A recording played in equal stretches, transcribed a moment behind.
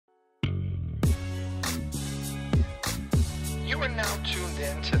are now tuned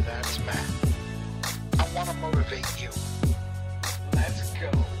in to That's Matt. I want to motivate you. Let's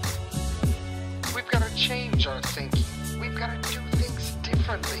go. We've got to change our thinking. We've got to do things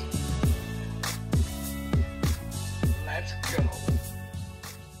differently. Let's go.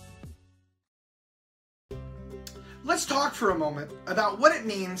 Let's talk for a moment about what it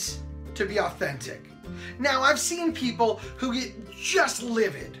means to be authentic. Now, I've seen people who get just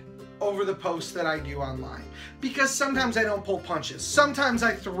livid over the posts that I do online because sometimes I don't pull punches. Sometimes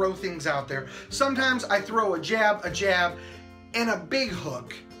I throw things out there. Sometimes I throw a jab, and a big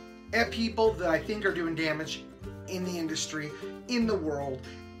hook at people that I think are doing damage in the industry, in the world,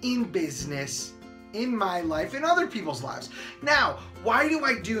 in business, in my life, in other people's lives. Now, why do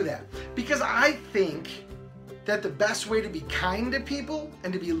I do that? Because I think that the best way to be kind to people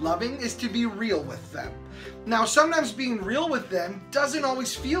and to be loving is to be real with them. Now, sometimes being real with them doesn't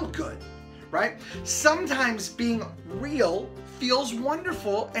always feel good, right? Sometimes being real feels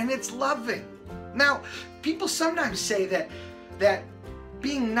wonderful and it's loving. Now, people sometimes say that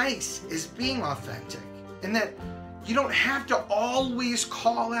being nice is being authentic and that you don't have to always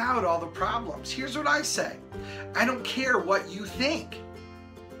call out all the problems. Here's what I say. I don't care what you think.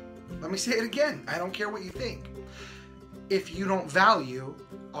 Let me say it again. I don't care what you think if you don't value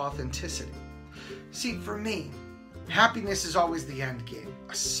authenticity. See, for me, happiness is always the end game.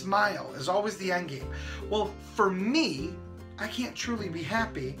 A smile is always the end game. Well, for me, I can't truly be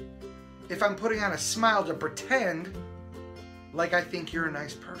happy if I'm putting on a smile to pretend like I think you're a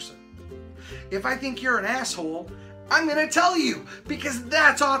nice person. If I think you're an asshole, I'm gonna tell you because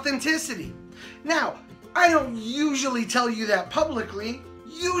that's authenticity. Now, I don't usually tell you that publicly.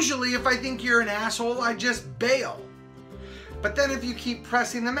 Usually, if I think you're an asshole, I just bail. But then if you keep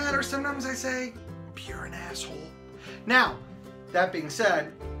pressing the matter, sometimes I say, you're an asshole. Now, that being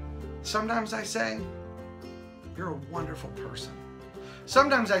said, sometimes I say, you're a wonderful person.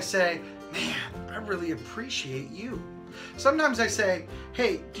 Sometimes I say, man, I really appreciate you. Sometimes I say,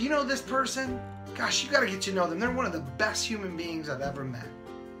 hey, do you know this person? Gosh, you gotta get to know them. They're one of the best human beings I've ever met.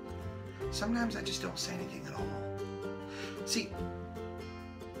 Sometimes I just don't say anything at all. See,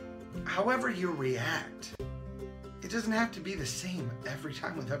 however you react, it doesn't have to be the same every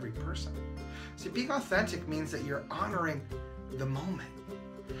time with every person. See, being authentic means that you're honoring the moment.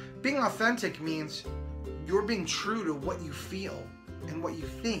 Being authentic means you're being true to what you feel and what you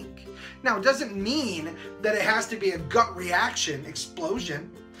think. Now, it doesn't mean that it has to be a gut reaction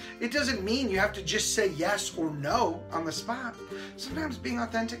explosion. It doesn't mean you have to just say yes or no on the spot. Sometimes being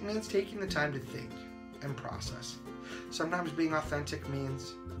authentic means taking the time to think and process. Sometimes being authentic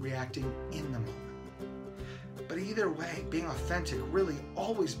means reacting in the moment. But either way, being authentic really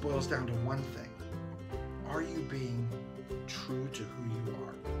always boils down to one thing. Are you being true to who you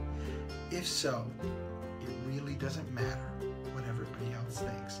are? If so, it really doesn't matter what everybody else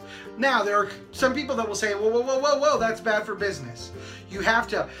thinks. Now, there are some people that will say, whoa, that's bad for business. You have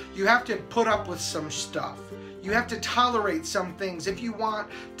to put up with some stuff. You have to tolerate some things if you want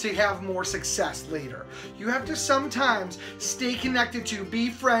to have more success later. You have to sometimes stay connected to, be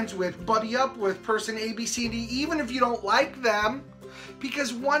friends with, buddy up with person A, B, C, D, even if you don't like them.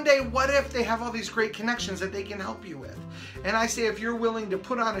 Because one day, what if they have all these great connections that they can help you with? And I say if you're willing to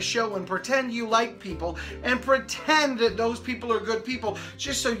put on a show and pretend you like people and pretend that those people are good people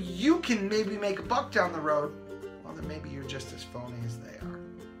just so you can maybe make a buck down the road, well, then maybe you're just as phony as they are.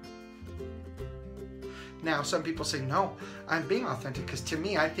 Now, some people say, no, I'm being authentic because to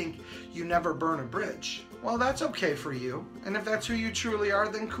me, I think you never burn a bridge. Well, that's okay for you. And if that's who you truly are,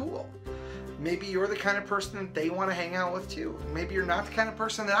 then cool. Maybe you're the kind of person that they want to hang out with too. Maybe you're not the kind of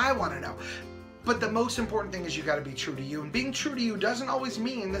person that I want to know. But the most important thing is you got to be true to you. And being true to you doesn't always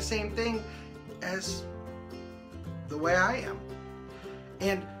mean the same thing as the way I am.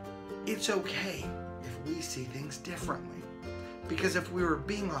 And it's okay if we see things differently. Because if we were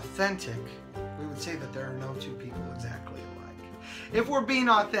being authentic, we would say that there are no two people exactly alike. If we're being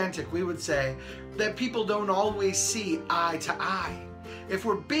authentic, we would say that people don't always see eye to eye. If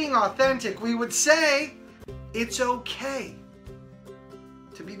we're being authentic, we would say it's okay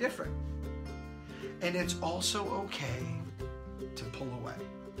to be different. And it's also okay to pull away.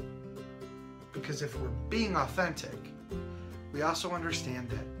 Because if we're being authentic, we also understand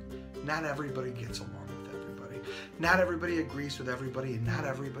that not everybody gets along with everybody. Not everybody agrees with everybody, and not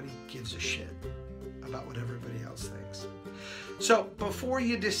everybody gives a shit about what everybody else thinks. So before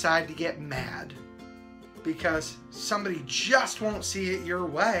you decide to get mad because somebody just won't see it your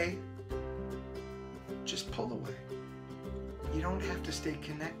way, just pull away. You don't have to stay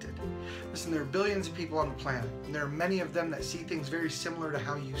connected. Listen, there are billions of people on the planet, and there are many of them that see things very similar to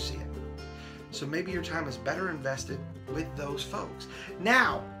how you see it. So maybe your time is better invested with those folks.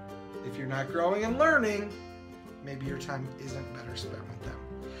 Now, if you're not growing and learning, maybe your time isn't better spent with them.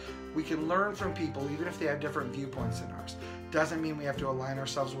 We can learn from people even if they have different viewpoints than ours. Doesn't mean we have to align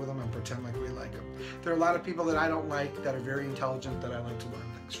ourselves with them and pretend like we like them. There are a lot of people that I don't like that are very intelligent that I like to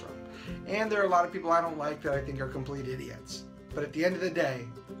learn things from. And there are a lot of people I don't like that I think are complete idiots. But at the end of the day,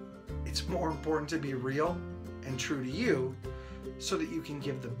 it's more important to be real and true to you so that you can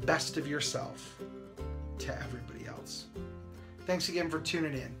give the best of yourself to everybody else. Thanks again for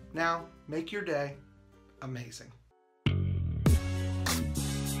tuning in. Now, make your day amazing.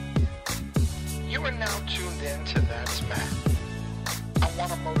 You are now tuned in to That's Matt. I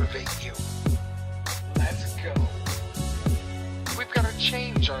want to motivate you. Let's go. We've got to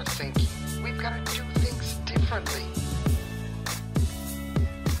change our thinking. We've got to do things differently.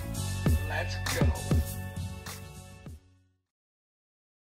 Let's go.